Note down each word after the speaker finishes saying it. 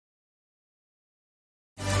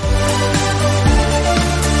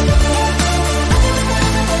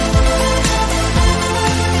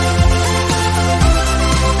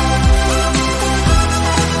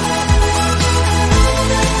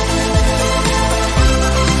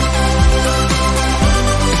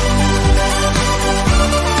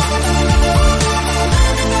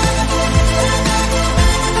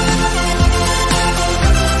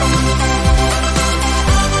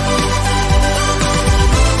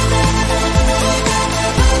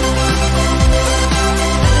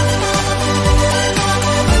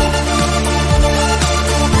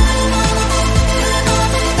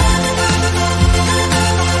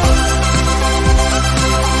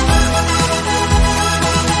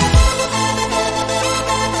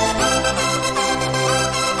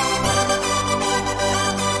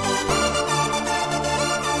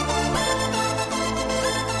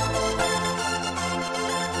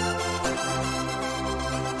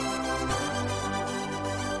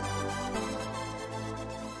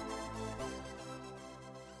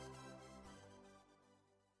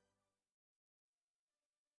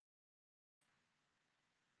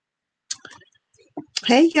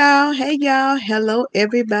Hey y'all, hello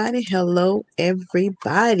everybody, hello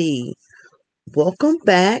everybody. Welcome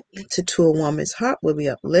back to A Woman's Heart, where we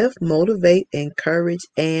uplift, motivate, encourage,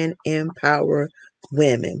 and empower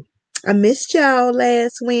women. I missed y'all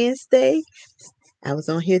last Wednesday. I was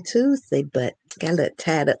on here Tuesday, but got a little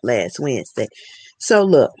tied up last Wednesday. So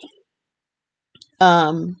look,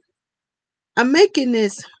 um, I'm making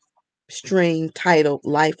this stream titled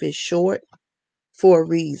Life is Short for a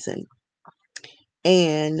reason.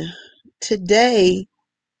 And today,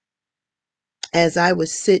 as I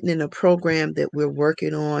was sitting in a program that we're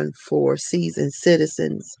working on for seasoned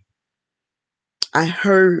citizens, I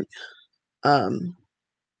heard um,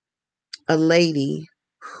 a lady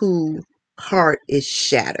whose heart is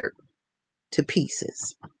shattered to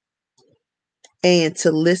pieces. And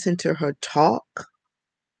to listen to her talk,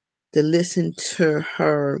 to listen to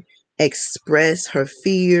her express her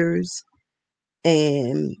fears,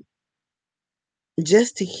 and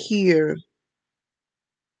just to hear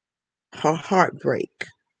her heartbreak.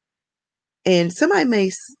 And somebody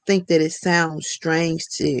may think that it sounds strange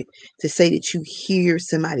to say that you hear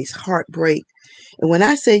somebody's heartbreak. And when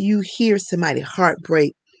I say you hear somebody's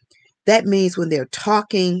heartbreak, that means when they're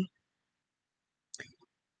talking,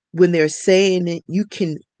 when they're saying it,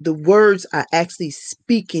 the words are actually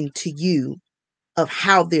speaking to you of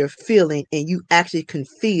how they're feeling, and you actually can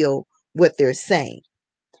feel what they're saying.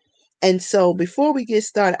 And so before we get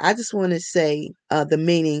started, I just want to say the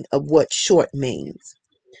meaning of what short means.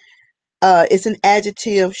 It's an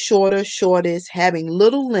adjective, shorter, shortest, having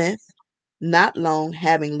little length, not long,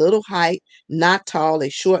 having little height, not tall, a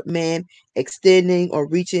short man, extending or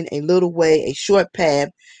reaching a little way, a short path,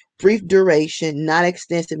 brief duration, not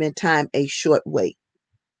extensive in time, a short wait.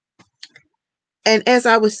 And as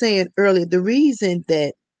I was saying earlier, the reason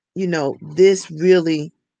that, this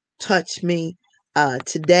really touched me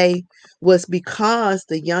today was because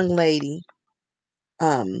the young lady,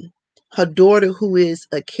 um, her daughter, who is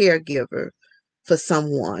a caregiver for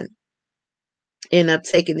someone, ended up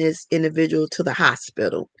taking this individual to the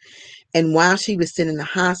hospital. And while she was sitting in the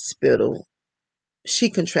hospital, she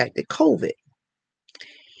contracted COVID.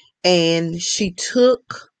 And she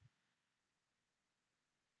took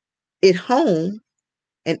it home,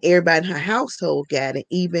 and everybody in her household got it,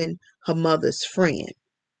 even her mother's friend.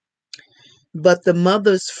 But the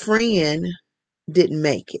mother's friend didn't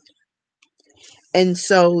make it. And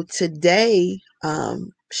so today,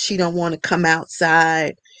 she don't want to come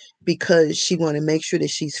outside because she want to make sure that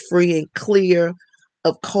she's free and clear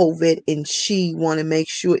of COVID, and she want to make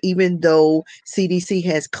sure, even though CDC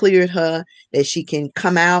has cleared her, that she can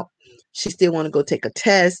come out. She still want to go take a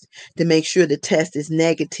test to make sure the test is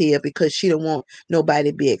negative because she don't want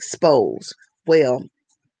nobody to be exposed. Well,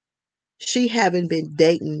 she haven't been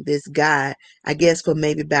dating this guy, I guess, for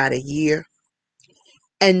maybe about a year.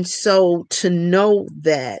 And so to know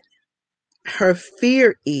that her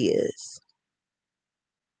fear is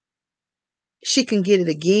she can get it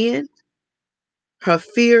again. Her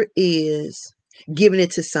fear is giving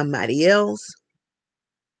it to somebody else.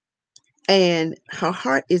 And her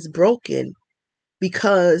heart is broken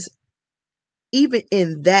because even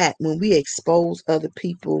in that, when we expose other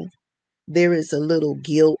people, there is a little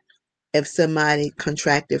guilt if somebody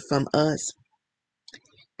contracted from us.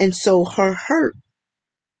 And so her hurt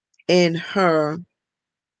and her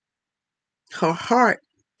heart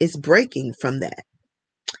is breaking from that.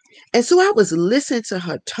 And so I was listening to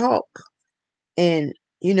her talk, and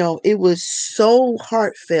it was so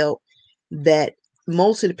heartfelt that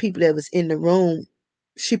most of the people that was in the room,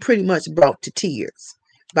 she pretty much brought to tears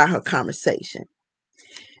by her conversation.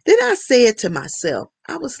 Then I said to myself,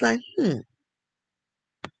 I was like,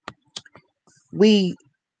 we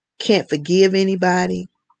can't forgive anybody.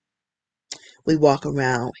 We walk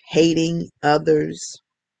around hating others.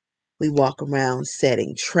 We walk around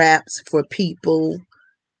setting traps for people,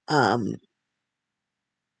 um,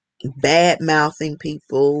 bad mouthing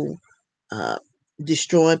people, uh,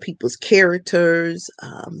 destroying people's characters.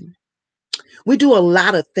 We do a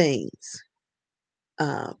lot of things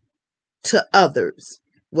uh, to others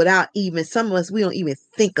without even, some of us, we don't even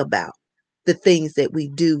think about the things that we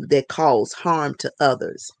do that cause harm to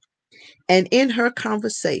others. And in her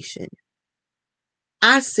conversation,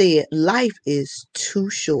 I said, life is too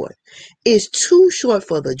short. It's too short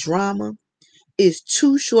for the drama. It's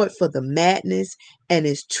too short for the madness. And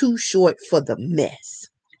it's too short for the mess.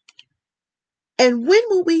 And when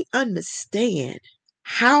will we understand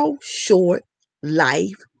how short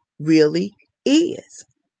life really is?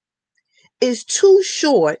 It's too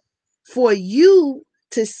short for you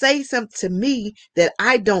to say something to me that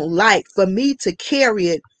I don't like, for me to carry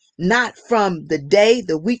it not from the day,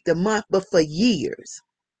 the week, the month, but for years.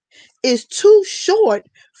 It's too short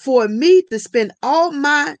for me to spend all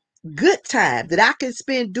my good time that I can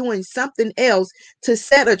spend doing something else to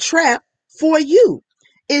set a trap for you.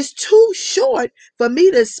 It's too short for me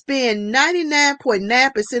to spend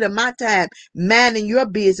 99.9% of my time minding your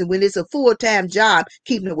business when it's a full-time job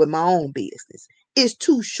keeping it with my own business. It's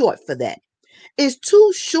too short for that. It's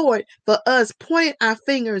too short for us pointing our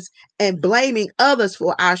fingers and blaming others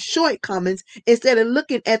for our shortcomings instead of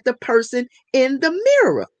looking at the person in the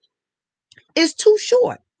mirror. It's too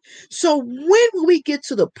short. So when we get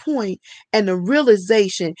to the point and the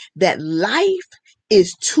realization that life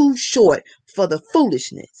is too short for the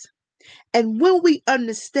foolishness, and when we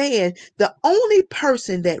understand the only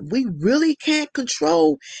person that we really can't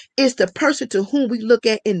control is the person to whom we look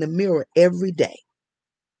at in the mirror every day.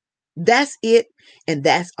 That's it, and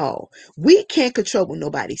that's all. We can't control what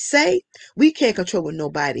nobody say. We can't control what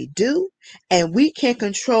nobody do, and we can't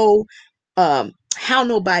control how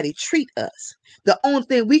nobody treat us. The only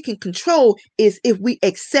thing we can control is if we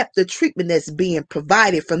accept the treatment that's being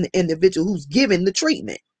provided from the individual who's giving the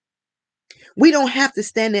treatment. We don't have to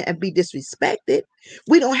stand there and be disrespected.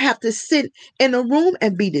 We don't have to sit in a room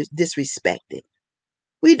and be disrespected.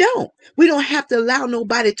 We don't. We don't have to allow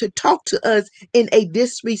nobody to talk to us in a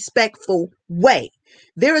disrespectful way.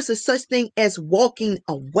 There is a such thing as walking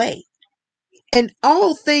away. And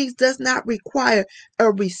all things does not require a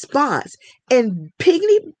response. And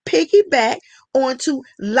piggyback onto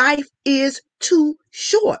life is too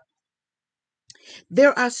short.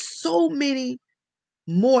 There are so many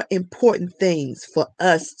more important things for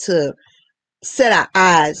us to set our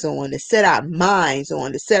eyes on, to set our minds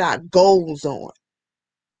on, to set our goals on,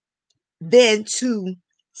 than to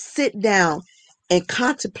sit down and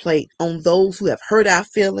contemplate on those who have hurt our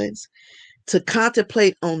feelings, to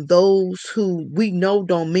contemplate on those who we know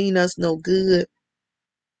don't mean us no good.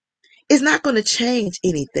 It's not going to change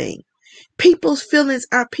anything. People's feelings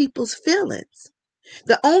are people's feelings.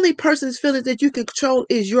 The only person's feelings that you can control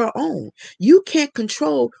is your own. You can't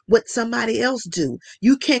control what somebody else do.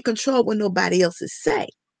 You can't control what nobody else is say.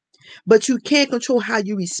 But you can control how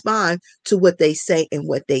you respond to what they say and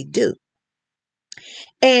what they do.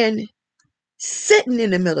 And sitting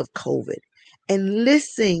in the middle of COVID and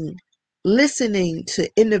listening to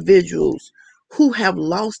individuals who have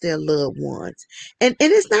lost their loved ones. And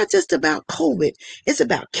it's not just about COVID. It's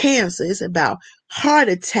about cancer. It's about heart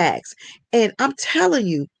attacks. And I'm telling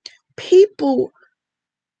you, people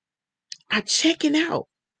are checking out.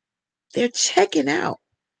 They're checking out.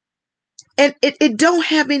 And it don't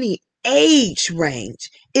have any age range.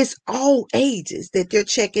 It's all ages that they're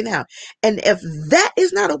checking out. And if that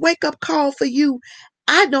is not a wake-up call for you,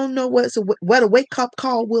 I don't know what a wake-up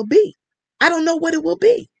call will be. I don't know what it will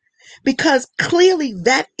be. Because clearly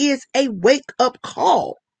that is a wake-up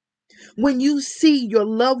call. When you see your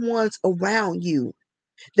loved ones around you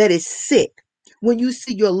that is sick, when you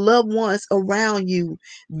see your loved ones around you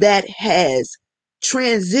that has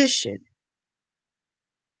transitioned,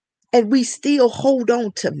 and we still hold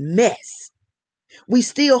on to mess. We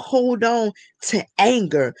still hold on to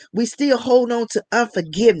anger. We still hold on to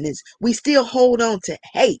unforgiveness. We still hold on to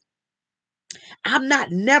hate. I'm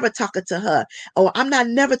not never talking to her, or I'm not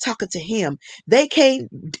never talking to him. They can't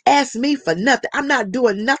ask me for nothing. I'm not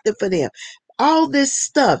doing nothing for them. All this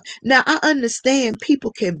stuff. Now, I understand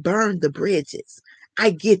people can burn the bridges. I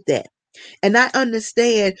get that. And I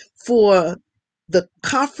understand for the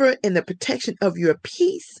comfort and the protection of your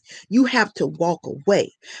peace, you have to walk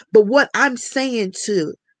away. But what I'm saying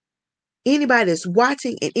to anybody that's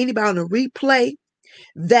watching and anybody on the replay,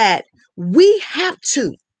 that we have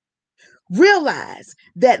to realize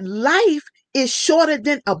that life is shorter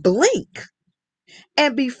than a blink.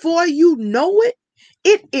 And before you know it,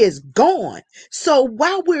 it is gone. So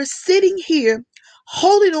while we're sitting here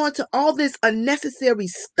holding on to all this unnecessary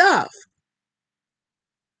stuff,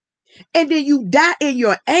 and then you die in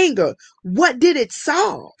your anger, what did it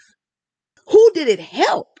solve? Who did it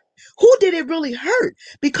help? Who did it really hurt?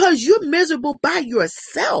 Because you're miserable by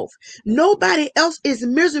yourself. Nobody else is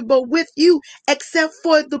miserable with you except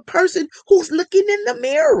for the person who's looking in the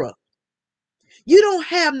mirror. You don't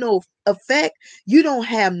have no effect. You don't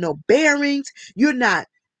have no bearings. You're not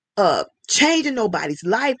changing nobody's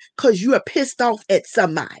life because you are pissed off at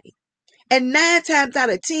somebody. And 9 times out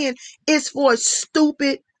of 10, it's for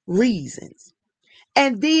stupid reasons.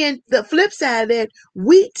 And then the flip side of that,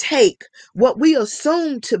 we take what we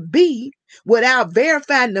assume to be without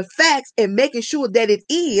verifying the facts and making sure that it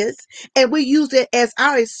is, and we use it as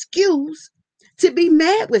our excuse to be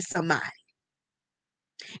mad with somebody.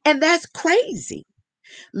 And that's crazy.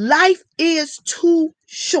 Life is too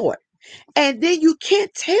short. And then you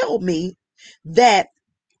can't tell me that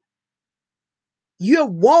you're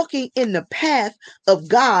walking in the path of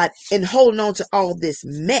God and holding on to all this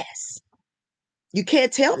mess. You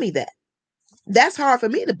can't tell me that. That's hard for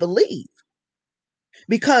me to believe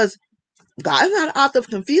because God is not an author of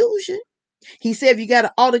confusion. He said, if you got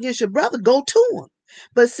an ought against your brother, go to him.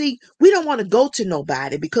 But see, we don't want to go to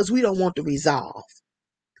nobody because we don't want to resolve.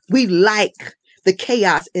 We like the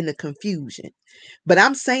chaos and the confusion. But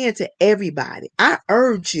I'm saying to everybody, I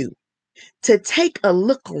urge you to take a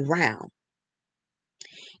look around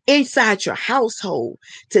inside your household,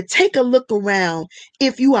 to take a look around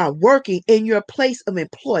if you are working in your place of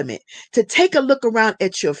employment, to take a look around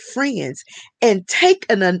at your friends and take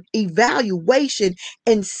an evaluation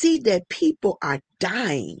and see that people are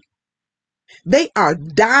dying. They are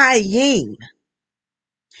dying,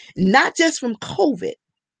 not just from COVID,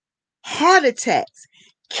 heart attacks,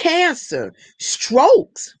 cancer,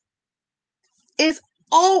 strokes. It's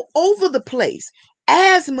all over the place.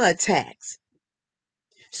 Asthma attacks.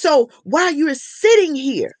 So while you're sitting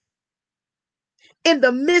here in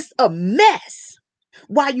the midst of mess,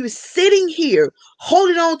 while you're sitting here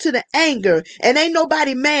holding on to the anger and ain't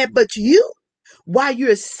nobody mad but you, while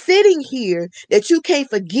you're sitting here that you can't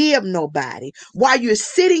forgive nobody, while you're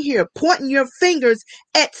sitting here pointing your fingers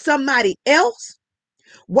at somebody else,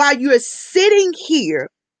 while you're sitting here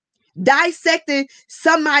dissecting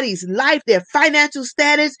somebody's life, their financial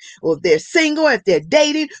status, or if they're single, if they're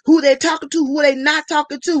dating, who they're talking to, who they're not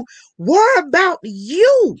talking to, worry about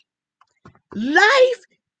you. Life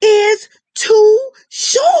is too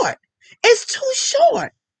short. It's too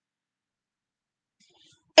short.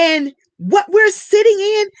 And what we're sitting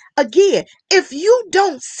in, again, if you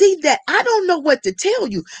don't see that, I don't know what to tell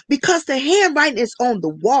you because the handwriting is on the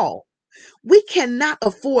wall. We cannot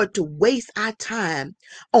afford to waste our time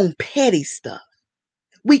on petty stuff.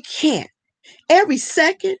 We can't. Every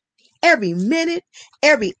second, every minute,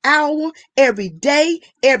 every hour, every day,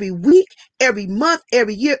 every week, every month,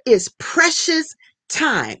 every year is precious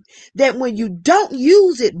time that when you don't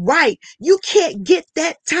use it right, you can't get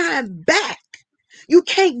that time back. You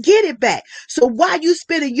can't get it back. So why you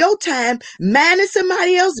spending your time minding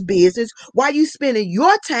somebody else's business? Why you spending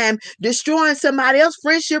your time destroying somebody else's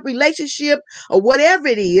friendship, relationship, or whatever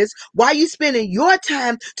it is? Why you spending your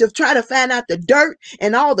time to try to find out the dirt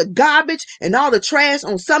and all the garbage and all the trash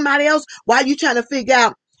on somebody else? Why you trying to figure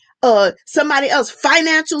out somebody else's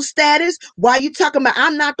financial status? Why you talking about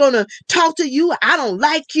I'm not gonna talk to you, I don't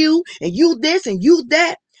like you, and you this and you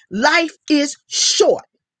that? Life is short.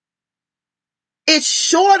 It's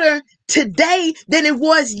shorter today than it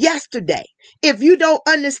was yesterday. If you don't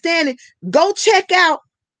understand it, go check out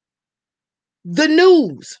the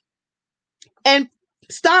news and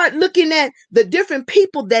start looking at the different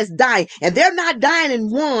people that's dying. And they're not dying in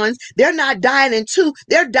ones, they're not dying in two,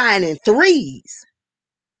 they're dying in threes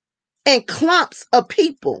and clumps of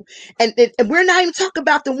people. And we're not even talking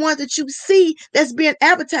about the ones that you see that's being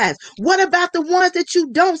advertised. What about the ones that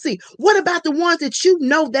you don't see? What about the ones that you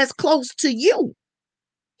know that's close to you?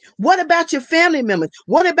 What about your family members?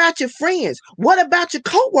 What about your friends? What about your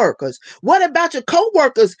coworkers? What about your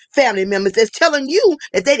coworkers' family members that's telling you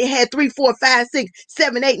that they had 3, 4, 5, 6,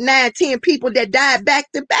 7, 8, 9, 10 people that died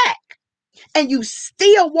back to back? And you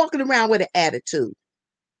still walking around with an attitude.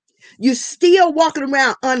 You still walking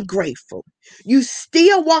around ungrateful. You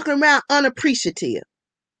still walking around unappreciative.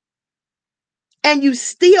 And you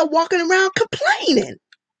still walking around complaining.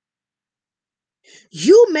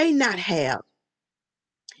 You may not have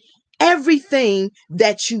everything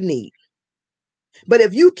that you need. But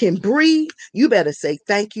if you can breathe, you better say,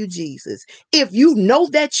 thank you, Jesus. If you know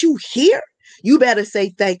that you hear, you better say,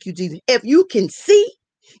 thank you, Jesus. If you can see,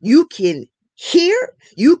 you can hear,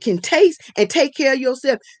 you can taste and take care of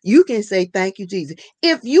yourself, you can say, thank you, Jesus.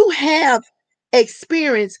 If you have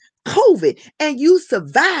experienced COVID and you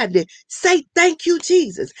survived it, say, thank you,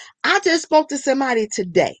 Jesus. I just spoke to somebody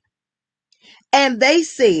today and they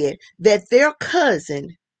said that their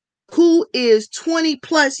cousin, who is 20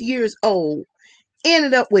 plus years old,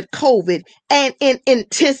 ended up with COVID and in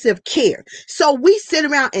intensive care. So we sit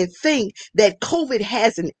around and think that COVID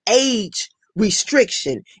has an age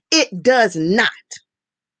restriction. It does not.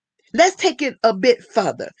 Let's take it a bit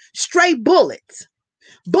further. Stray bullets.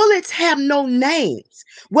 Bullets have no names.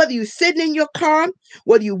 Whether you're sitting in your car,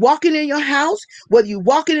 whether you're walking in your house, whether you're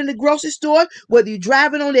walking in the grocery store, whether you're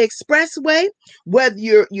driving on the expressway, whether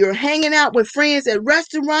you're hanging out with friends at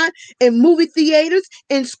restaurants, in movie theaters,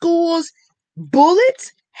 in schools,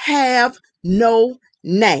 bullets have no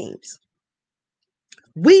names.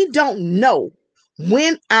 We don't know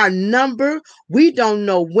when our number. We don't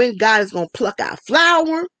know when God is going to pluck our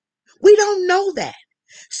flower. We don't know that.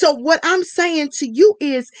 So what I'm saying to you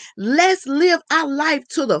is, let's live our life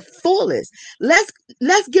to the fullest. Let's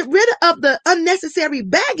get rid of the unnecessary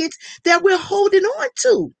baggage that we're holding on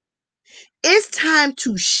to. It's time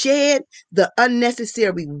to shed the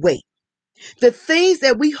unnecessary weight. The things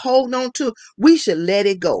that we hold on to, we should let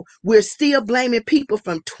it go. We're still blaming people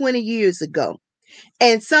from 20 years ago.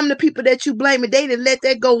 And some of the people that you blame, they didn't let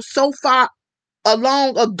that go so far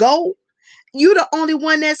long ago. You're the only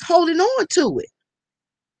one that's holding on to it.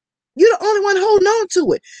 You're the only one holding on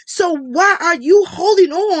to it. So why are you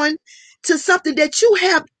holding on to something that you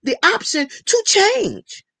have the option to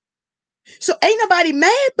change? So ain't nobody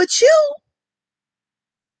mad but you.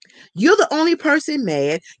 You're the only person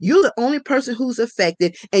mad. You're the only person who's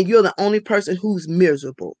affected, and you're the only person who's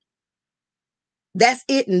miserable. That's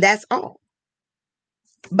it, and that's all.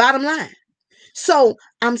 Bottom line. So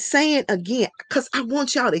I'm saying again, because I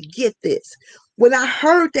want y'all to get this. When I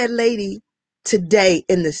heard that lady today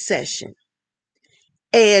in the session,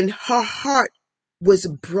 and her heart was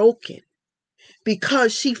broken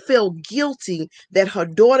because she felt guilty that her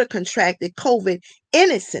daughter contracted COVID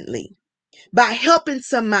innocently by helping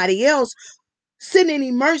somebody else, sitting in the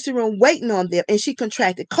emergency room waiting on them, and she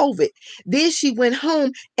contracted COVID. Then she went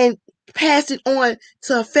home and passed it on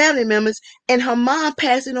to her family members, and her mom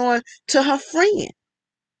passed it on to her friend.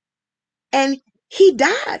 And he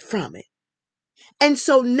died from it. And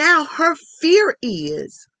so now her fear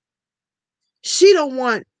is she don't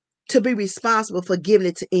want to be responsible for giving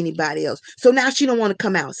it to anybody else. So now she don't want to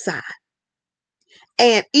come outside.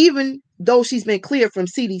 And even though she's been cleared from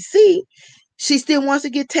CDC, she still wants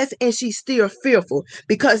to get tested, and she's still fearful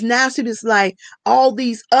because now she's like, all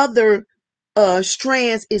these other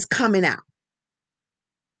strands is coming out.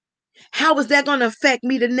 How is that going to affect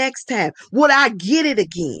me the next time? Would I get it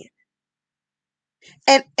again?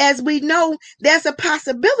 And as we know, there's a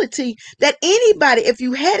possibility that anybody, if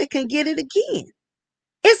you had it, can get it again.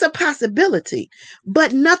 It's a possibility,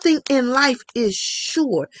 but nothing in life is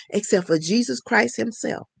sure except for Jesus Christ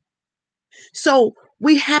himself. So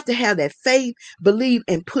we have to have that faith, believe,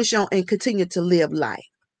 and push on and continue to live life.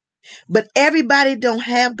 But everybody don't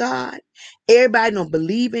have God. Everybody don't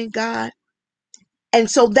believe in God. And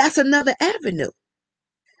so that's another avenue.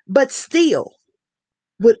 But still,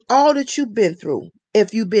 with all that you've been through,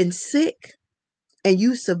 if you've been sick and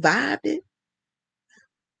you survived it,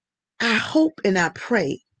 I hope and I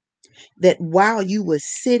pray that while you were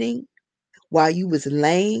sitting, while you was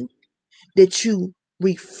laying, that you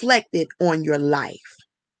reflected on your life.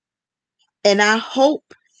 And I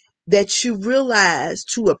hope that you realize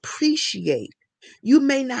to appreciate. You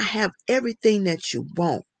may not have everything that you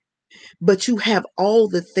want, but you have all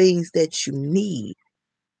the things that you need.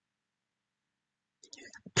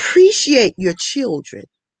 Appreciate your children.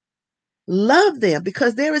 Love them,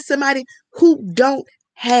 because there is somebody who don't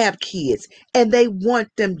have kids and they want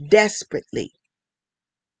them desperately.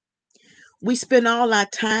 We spend all our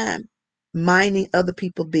time minding other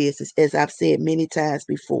people's business, as I've said many times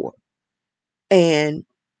before, and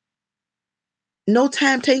no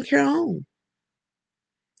time taking care of our own.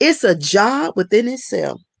 It's a job within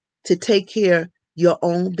itself to take care of your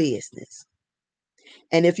own business.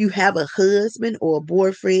 And if you have a husband or a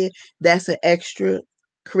boyfriend, that's an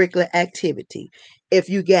extracurricular activity. If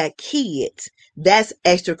you got kids, that's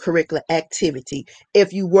extracurricular activity.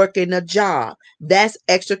 If you work in a job, that's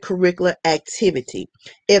extracurricular activity.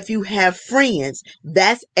 If you have friends,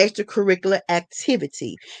 that's extracurricular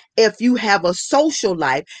activity. If you have a social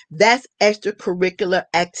life, that's extracurricular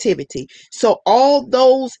activity. So all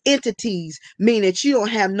those entities mean that you don't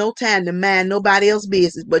have no time to mind nobody else's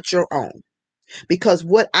business but your own. Because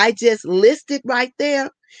what I just listed right there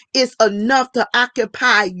is enough to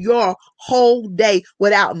occupy your whole day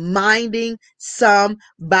without minding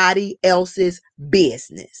somebody else's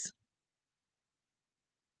business.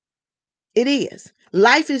 It is.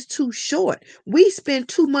 Life is too short. We spend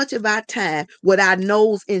too much of our time with our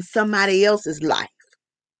nose in somebody else's life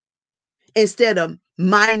instead of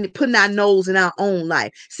putting our nose in our own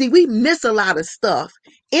life. See, we miss a lot of stuff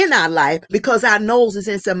in our life because our nose is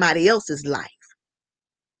in somebody else's life.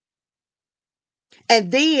 And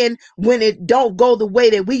then when it don't go the way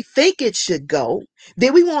that we think it should go,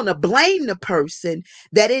 then we want to blame the person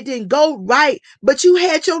that it didn't go right, but you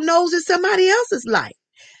had your nose in somebody else's life.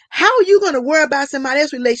 How are you going to worry about somebody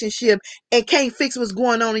else's relationship and can't fix what's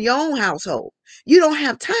going on in your own household? You don't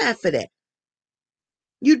have time for that.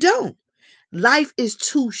 You don't. Life is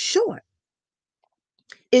too short.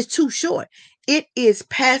 It's too short. It is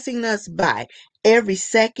passing us by every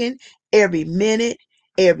second, every minute,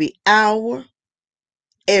 every hour.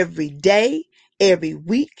 every day, every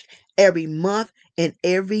week, every month, and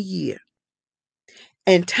every year.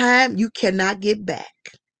 And time you cannot get back.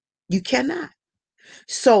 You cannot.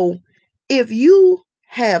 So if you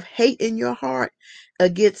have hate in your heart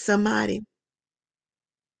against somebody,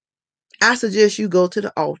 I suggest you go to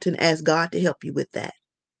the altar and ask God to help you with that.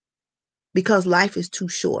 Because life is too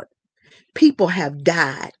short. People have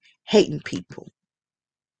died hating people.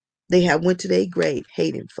 They have went to their grave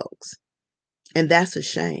hating folks. And that's a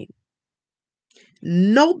shame.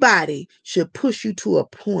 Nobody should push you to a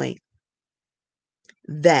point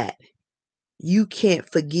that you can't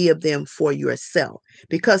forgive them for yourself,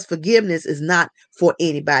 because forgiveness is not for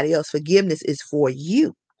anybody else. Forgiveness is for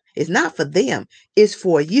you. It's not for them. It's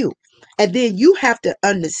for you. And then you have to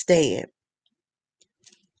understand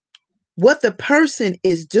what the person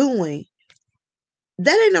is doing.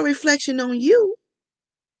 That ain't no reflection on you.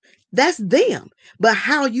 That's them. But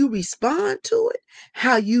how you respond to it,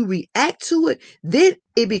 how you react to it, then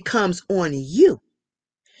it becomes on you.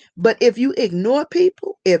 But if you ignore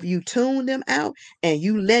people, if you tune them out and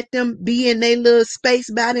you let them be in their little space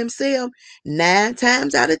by themselves, 9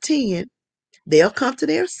 times out of 10, they'll come to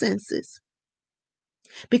their senses.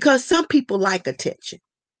 Because some people like attention.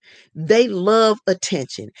 They love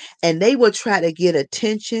attention, and they will try to get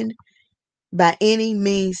attention by any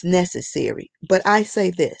means necessary. But I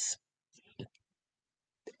say this: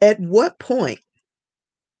 at what point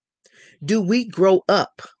do we grow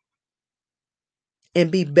up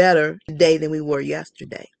and be better today than we were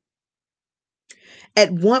yesterday?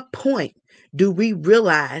 At what point do we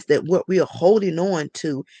realize that what we are holding on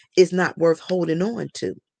to is not worth holding on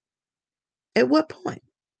to? At what point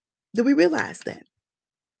do we realize that?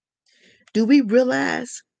 Do we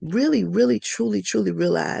realize, really, really, truly, truly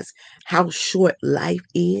realize how short life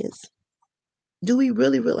is? Do we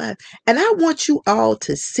really realize? And I want you all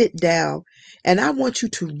to sit down and I want you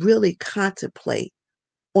to really contemplate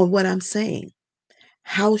on what I'm saying,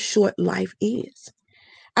 how short life is.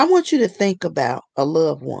 I want you to think about a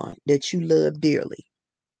loved one that you love dearly,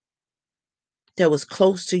 that was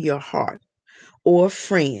close to your heart, or a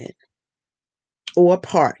friend, or a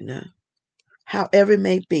partner, however it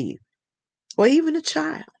may be, or even a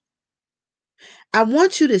child. I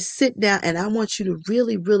want you to sit down and I want you to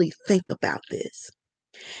really, really think about this.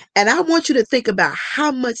 And I want you to think about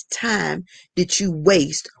how much time did you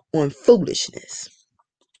waste on foolishness,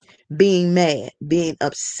 being mad, being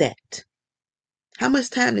upset. How much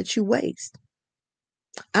time did you waste?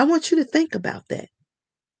 I want you to think about that.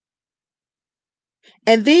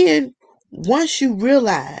 And then once you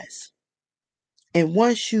realize, and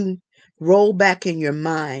once you roll back in your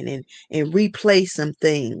mind and replay some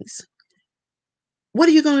things, what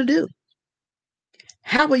are you going to do?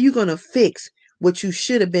 How are you going to fix what you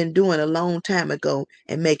should have been doing a long time ago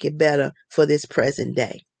and make it better for this present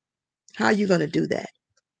day? How are you going to do that?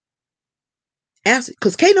 Answer,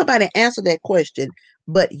 because can't nobody answer that question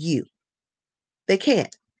but you. They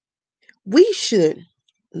can't. We should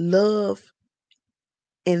love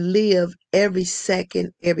and live every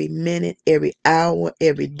second, every minute, every hour,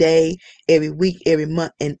 every day, every week, every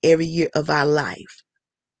month, and every year of our life.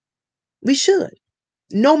 We should.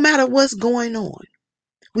 No matter what's going on,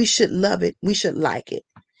 we should love it. We should like it.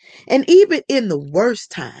 And even in the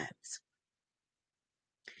worst times,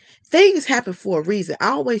 things happen for a reason. I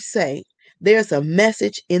always say there's a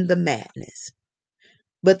message in the madness.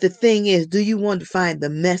 But the thing is, do you want to find the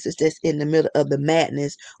message that's in the middle of the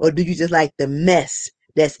madness, or do you just like the mess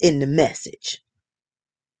that's in the message?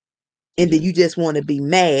 And then you just want to be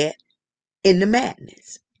mad in the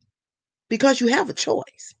madness? Because you have a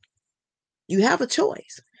choice. You have a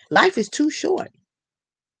choice. Life is too short.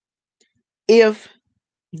 If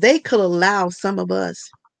they could allow some of us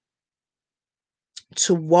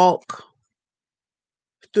to walk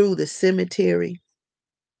through the cemetery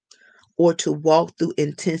or to walk through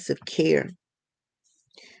intensive care,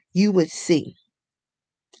 you would see.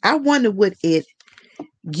 I wonder, would it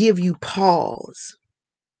give you pause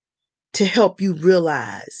to help you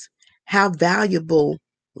realize how valuable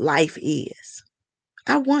life is?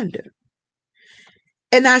 I wonder.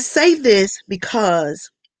 And I say this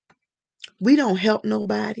because we don't help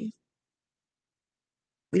nobody.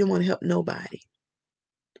 We don't want to help nobody.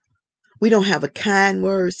 We don't have a kind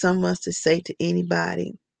word, some of us, to say to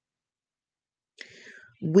anybody.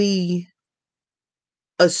 We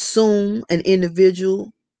assume an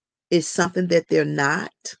individual is something that they're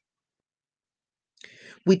not.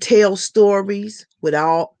 We tell stories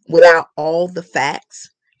without all the facts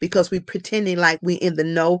because we're pretending like we're in the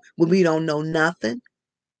know when we don't know nothing.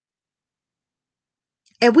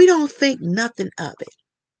 And we don't think nothing of it.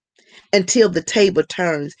 until the table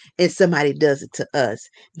turns and somebody does it to us,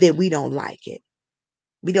 then we don't like it.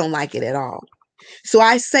 We don't like it at all. So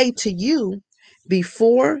I say to you,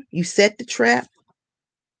 before you set the trap,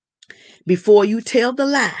 before you tell the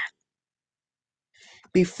lie,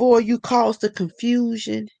 before you cause the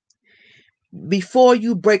confusion, before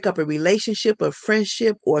you break up a relationship or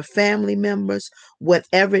friendship or family members,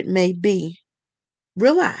 whatever it may be,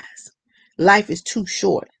 realize life is too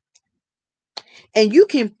short. And you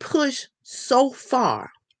can push so far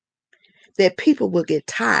that people will get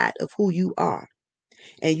tired of who you are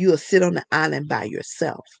and you'll sit on the island by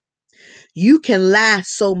yourself. You can lie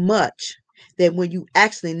so much that when you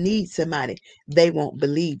actually need somebody, they won't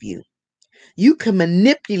believe you. You can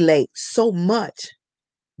manipulate so much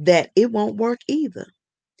that it won't work either.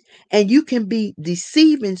 And you can be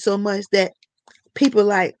deceiving so much that people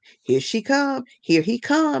like, here she come, here he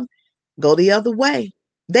come, go the other way.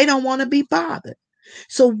 They don't want to be bothered.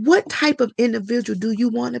 So what type of individual do you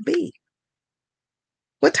want to be?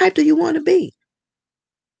 What type do you want to be?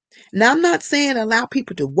 Now, I'm not saying allow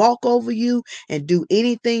people to walk over you and do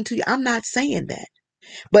anything to you. I'm not saying that.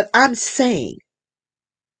 But I'm saying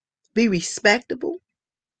be respectable.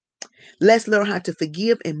 Let's learn how to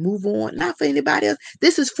forgive and move on. Not for anybody else.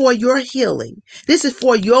 This is for your healing. This is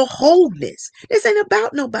for your wholeness. This ain't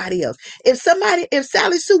about nobody else. If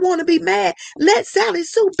Sally Sue want to be mad, let Sally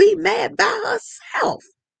Sue be mad by herself.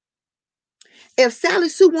 If Sally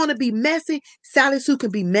Sue want to be messy, Sally Sue can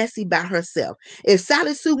be messy by herself. If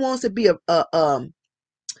Sally Sue wants to be a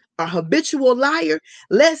habitual liar,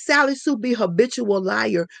 let Sally Sue be habitual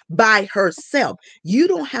liar by herself. You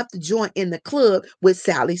don't have to join in the club with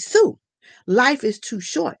Sally Sue. Life is too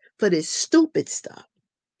short for this stupid stuff.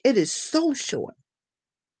 It is so short.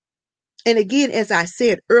 And again, as I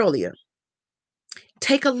said earlier,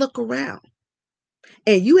 take a look around.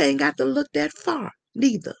 And you ain't got to look that far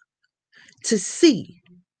neither to see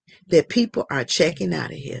that people are checking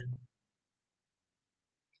out of here.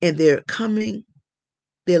 And they're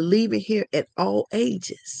leaving here at all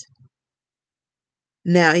ages.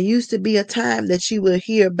 Now, it used to be a time that you would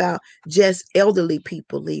hear about just elderly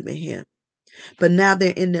people leaving here. But now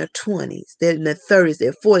they're in their 20s, they're in their 30s,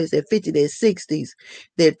 their 40s, their 50s, their 60s.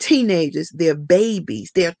 They're teenagers, they're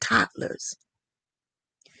babies, they're toddlers.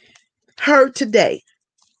 Heard today,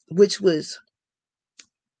 which was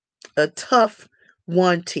a tough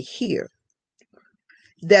one to hear,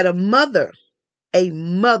 that a mother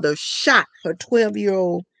shot her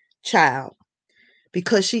 12-year-old child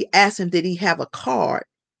because she asked him, did he have a card?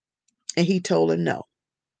 And he told her no.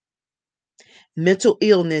 Mental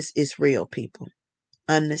illness is real, people.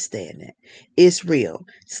 Understand that. It's real.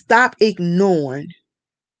 Stop ignoring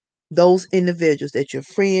those individuals that your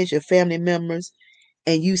friends, your family members,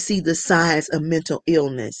 and you see the signs of mental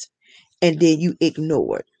illness and then you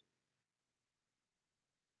ignore it.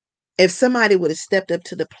 If somebody would have stepped up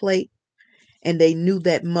to the plate and they knew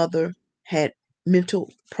that mother had mental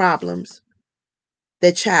problems,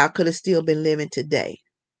 that child could have still been living today.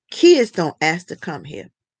 Kids don't ask to come here.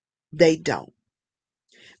 They don't.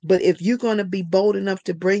 But if you're going to be bold enough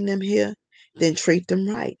to bring them here, then treat them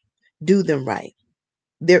right. Do them right.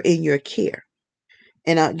 They're in your care.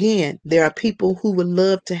 And again, there are people who would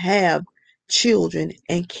love to have children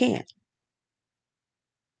and can't.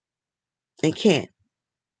 And can't.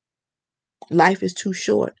 Life is too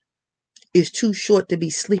short. It's too short to be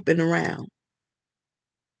sleeping around.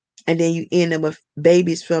 And then you end up with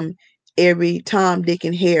babies from every Tom, Dick,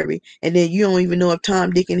 and Harry. And then you don't even know if Tom,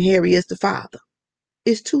 Dick, and Harry is the father.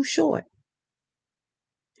 It's too short.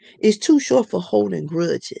 It's too short for holding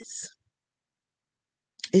grudges.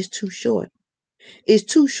 It's too short. It's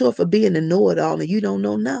too short for being a know-it-all and you don't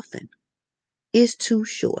know nothing. It's too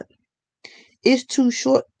short. It's too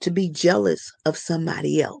short to be jealous of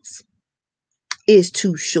somebody else. It's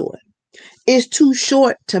too short. It's too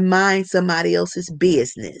short to mind somebody else's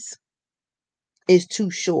business. It's too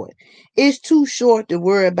short. It's too short to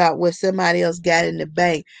worry about what somebody else got in the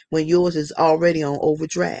bank when yours is already on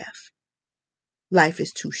overdraft. Life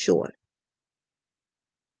is too short.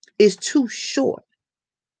 It's too short.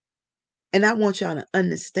 And I want y'all to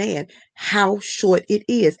understand how short it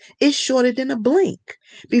is. It's shorter than a blink.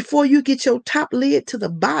 Before you get your top lid to the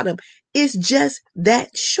bottom, it's just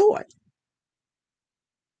that short.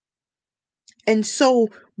 And so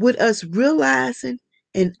with us realizing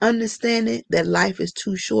and understanding that life is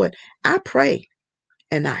too short, I pray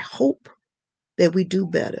and I hope that we do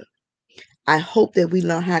better. I hope that we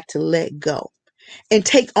learn how to let go and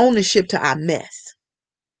take ownership to our mess.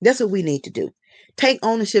 That's what we need to do. Take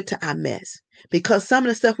ownership to our mess. Because some of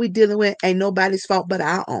the stuff we're dealing with ain't nobody's fault but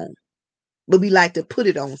our own. but we like to put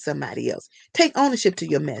it on somebody else. Take ownership to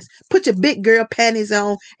your mess. Put your big girl panties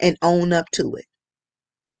on and own up to it.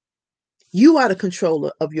 You are the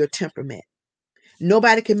controller of your temperament.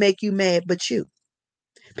 Nobody can make you mad but you.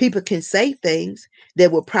 People can say things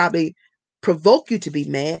that will probably provoke you to be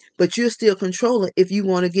mad, but you're still controlling if you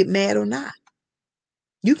want to get mad or not.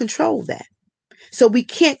 You control that. So we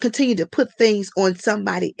can't continue to put things on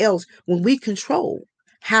somebody else when we control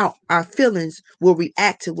how our feelings will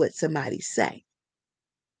react to what somebody say.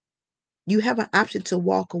 You have an option to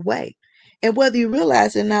walk away. And whether you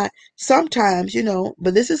realize it or not, sometimes,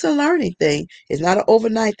 but this is a learning thing. It's not an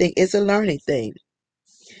overnight thing. It's a learning thing.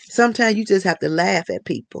 Sometimes you just have to laugh at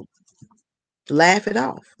people. Laugh it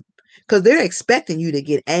off. Because they're expecting you to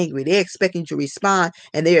get angry. They're expecting you to respond,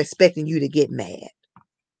 and they're expecting you to get mad.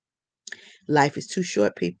 Life is too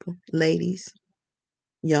short, people. Ladies,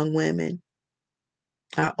 young women,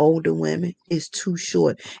 our older women, it's too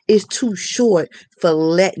short. It's too short for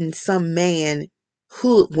letting some man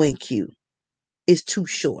hoodwink you. It's too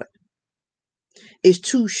short. It's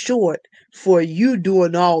too short for you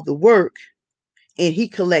doing all the work and he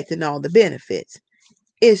collecting all the benefits.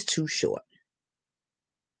 It's too short.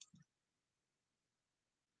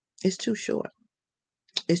 It's too short.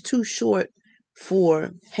 It's too short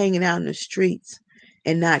for hanging out in the streets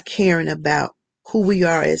and not caring about who we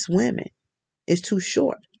are as women. It's too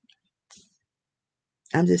short.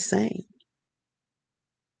 I'm just saying.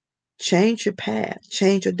 Change your path,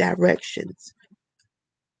 change your directions,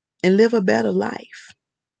 and live a better life.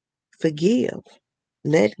 Forgive,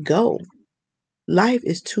 let go. Life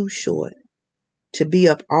is too short to be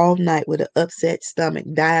up all night with an upset stomach,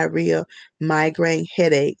 diarrhea, migraine,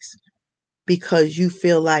 headaches, because you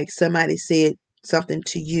feel like somebody said something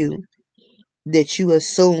to you that you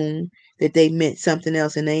assume that they meant something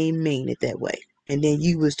else and they ain't mean it that way. And then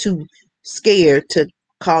you was too scared to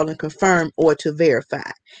call and confirm or to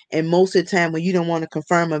verify. And most of the time when you don't want to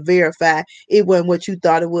confirm or verify, it wasn't what you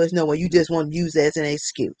thought it was. No, you just want to use it as an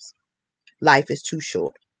excuse. Life is too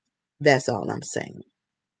short. That's all I'm saying.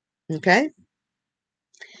 Okay?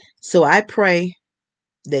 So I pray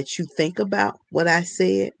that you think about what I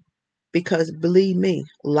said, because believe me,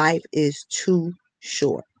 life is too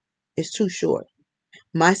short. It's too short.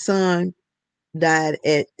 My son died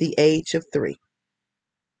at the age of 3.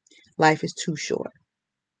 Life is too short.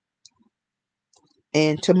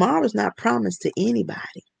 And tomorrow's not promised to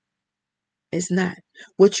anybody. It's not.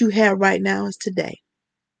 What you have right now is today.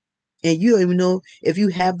 And you don't even know if you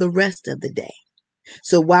have the rest of the day.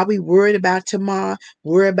 So while we worried about tomorrow,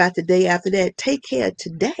 worry about the day after that, take care of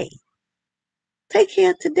today. Take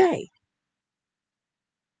care of today.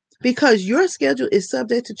 Because your schedule is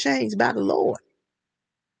subject to change by the Lord.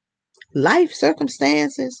 Life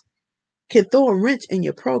circumstances can throw a wrench in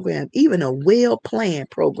your program, even a well-planned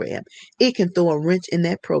program. It can throw a wrench in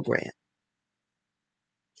that program.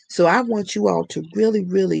 So I want you all to really,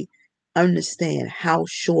 really understand how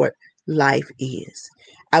short life is.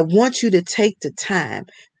 I want you to take the time,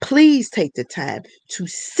 please take the time to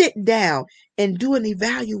sit down and do an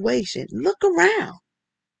evaluation. Look around.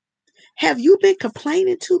 Have you been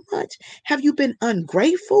complaining too much? Have you been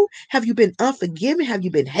ungrateful? Have you been unforgiving? Have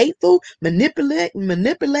you been hateful,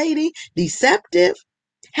 manipulating, deceptive?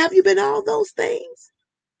 Have you been all those things?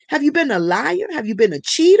 Have you been a liar? Have you been a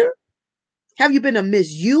cheater? Have you been a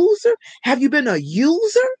misuser? Have you been a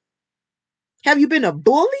user? Have you been a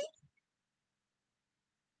bully?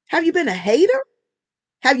 Have you been a hater?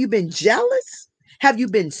 Have you been jealous? Have you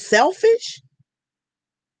been selfish?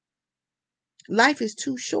 Life is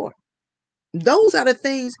too short. Those are the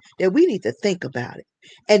things that we need to think about it.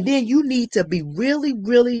 And then you need to be really,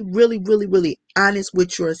 really, really, really, really honest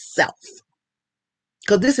with yourself.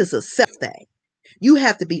 Because this is a self thing. You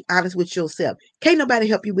have to be honest with yourself. Can't nobody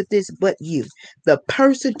help you with this but you, the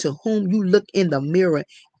person to whom you look in the mirror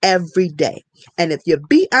every day. And if you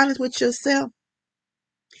be honest with yourself,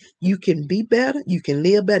 you can be better, you can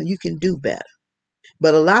live better, you can do better.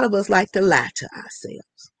 But a lot of us like to lie to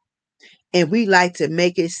ourselves. And we like to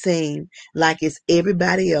make it seem like it's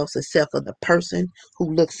everybody else except for the person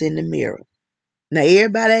who looks in the mirror. Now,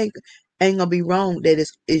 everybody ain't going to be wrong that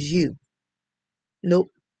it's you. Nope.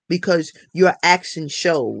 Because your action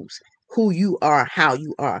shows who you are, how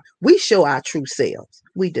you are. We show our true selves.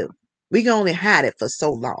 We do. We can only hide it for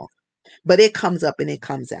so long. But it comes up and it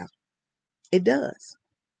comes out. It does.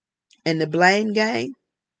 And the blame game,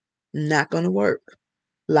 not going to work.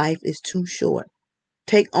 Life is too short.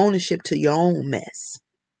 Take ownership to your own mess.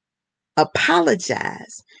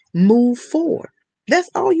 Apologize. Move forward. That's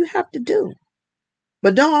all you have to do.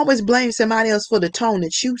 But don't always blame somebody else for the tone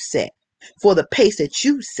that you set, for the pace that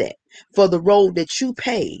you set, for the road that you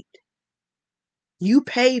paved. You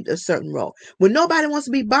paved a certain role. When nobody wants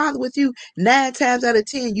to be bothered with you, 9 times out of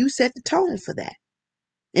 10, you set the tone for that.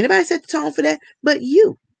 Anybody set the tone for that? But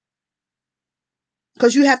you.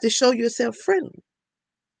 Because you have to show yourself friendly.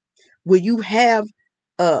 When you have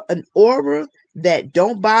an aura that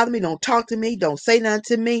don't bother me, don't talk to me, don't say nothing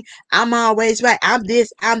to me, I'm always right, I'm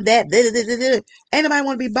this, I'm that, ain't nobody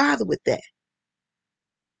want to be bothered with that.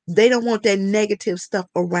 They don't want that negative stuff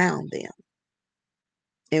around them.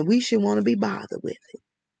 And we should want to be bothered with it.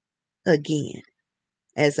 Again,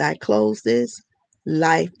 as I close this,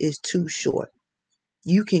 life is too short.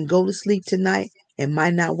 You can go to sleep tonight and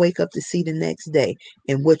might not wake up to see the next day.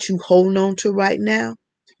 And what you holding on to right now,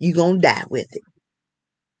 you're going to die with it.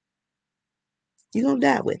 You're going to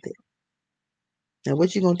die with it. Now,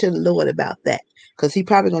 what you going to tell the Lord about that? Because he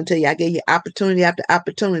probably going to tell you, I gave you opportunity after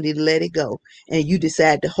opportunity to let it go. And you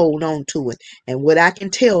decide to hold on to it. And what I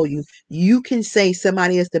can tell you, you can say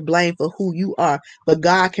somebody else to blame for who you are. But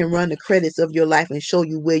God can run the credits of your life and show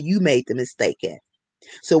you where you made the mistake at.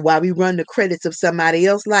 So while we run the credits of somebody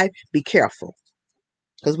else's life, be careful.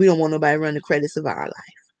 Because we don't want nobody to run the credits of our life.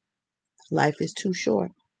 Life is too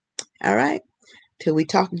short. All right? Till we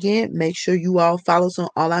talk again, make sure you all follow us on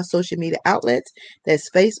all our social media outlets.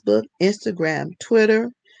 That's Facebook, Instagram,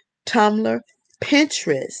 Twitter, Tumblr,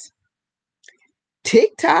 Pinterest,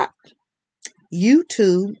 TikTok,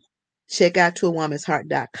 YouTube. Check out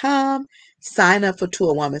toawomansheart.com. Sign up for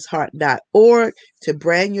toawomansheart.org to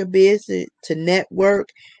brand your business, to network,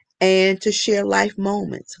 and to share life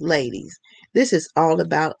moments, ladies. This is all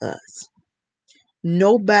about us.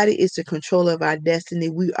 Nobody is the controller of our destiny.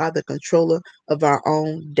 We are the controller of our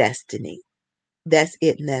own destiny. That's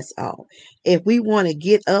it and that's all. If we want to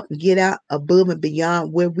get up and get out above and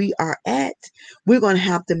beyond where we are at, we're going to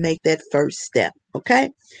have to make that first step.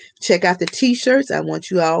 Okay? Check out the t-shirts. I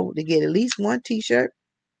want you all to get at least one t-shirt.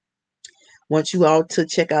 Want you all to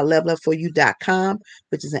check out levelupforyou.com,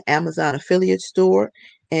 which is an Amazon affiliate store.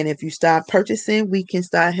 And if you start purchasing, we can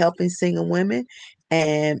start helping single women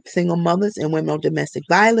and single mothers and women on domestic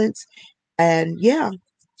violence. And yeah,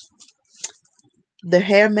 the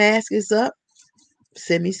hair mask is up.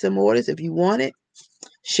 Send me some orders if you want it.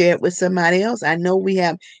 Share it with somebody else. I know we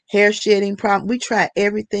have hair shedding problem. We try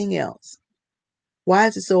everything else. Why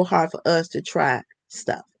is it so hard for us to try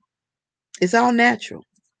stuff? It's all natural.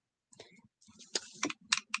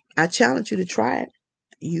 I challenge you to try it.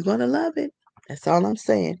 You're going to love it. That's all I'm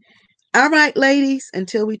saying. All right, ladies,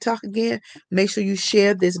 until we talk again, make sure you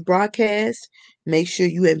share this broadcast. Make sure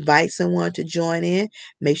you invite someone to join in.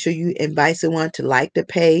 Make sure you invite someone to like the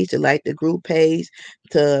page, to like the group page,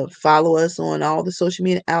 to follow us on all the social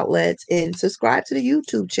media outlets, and subscribe to the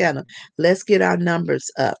YouTube channel. Let's get our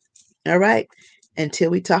numbers up. All right.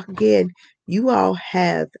 Until we talk again, you all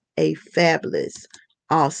have a fabulous,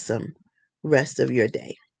 awesome rest of your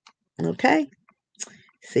day. Okay.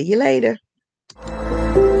 See you later.